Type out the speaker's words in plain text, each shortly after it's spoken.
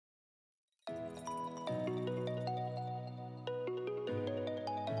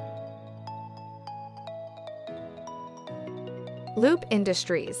Loop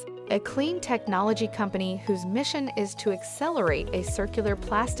Industries, a clean technology company whose mission is to accelerate a circular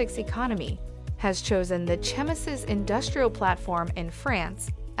plastics economy, has chosen the Chemesis industrial platform in France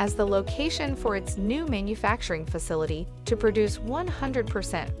as the location for its new manufacturing facility to produce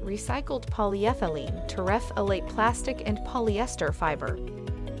 100% recycled polyethylene, terephthalate plastic, and polyester fiber.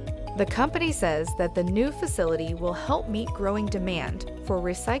 The company says that the new facility will help meet growing demand for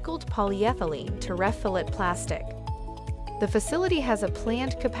recycled polyethylene terephthalate plastic. The facility has a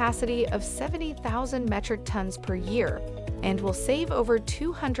planned capacity of 70,000 metric tons per year and will save over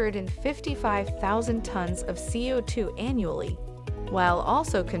 255,000 tons of CO2 annually, while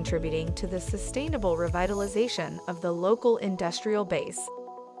also contributing to the sustainable revitalization of the local industrial base.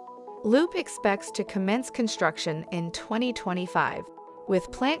 Loop expects to commence construction in 2025,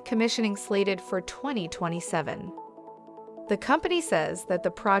 with plant commissioning slated for 2027. The company says that the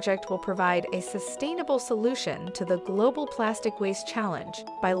project will provide a sustainable solution to the global plastic waste challenge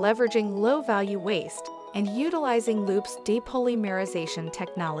by leveraging low-value waste and utilizing Loop's depolymerization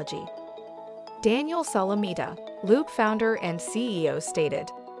technology. Daniel Salamita, Loop founder and CEO, stated,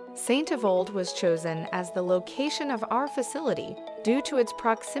 "Saint-Avold was chosen as the location of our facility due to its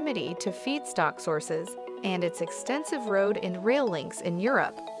proximity to feedstock sources and its extensive road and rail links in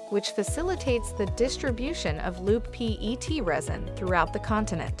Europe, which facilitates the distribution of Loop PET resin throughout the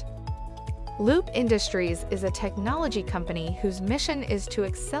continent." Loop Industries is a technology company whose mission is to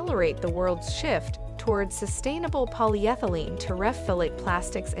accelerate the world's shift towards sustainable polyethylene terephthalate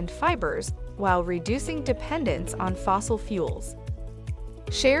plastics and fibers while reducing dependence on fossil fuels.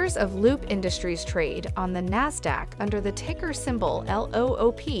 Shares of Loop Industries trade on the NASDAQ under the ticker symbol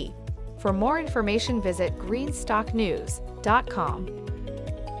LOOP. For more information, visit greenstocknews.com.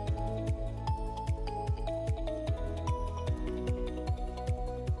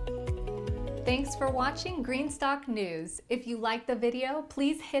 Thanks for watching Greenstock News. If you liked the video,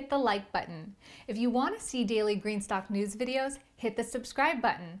 please hit the like button. If you want to see daily Greenstock News videos, hit the subscribe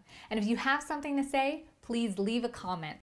button. And if you have something to say, please leave a comment.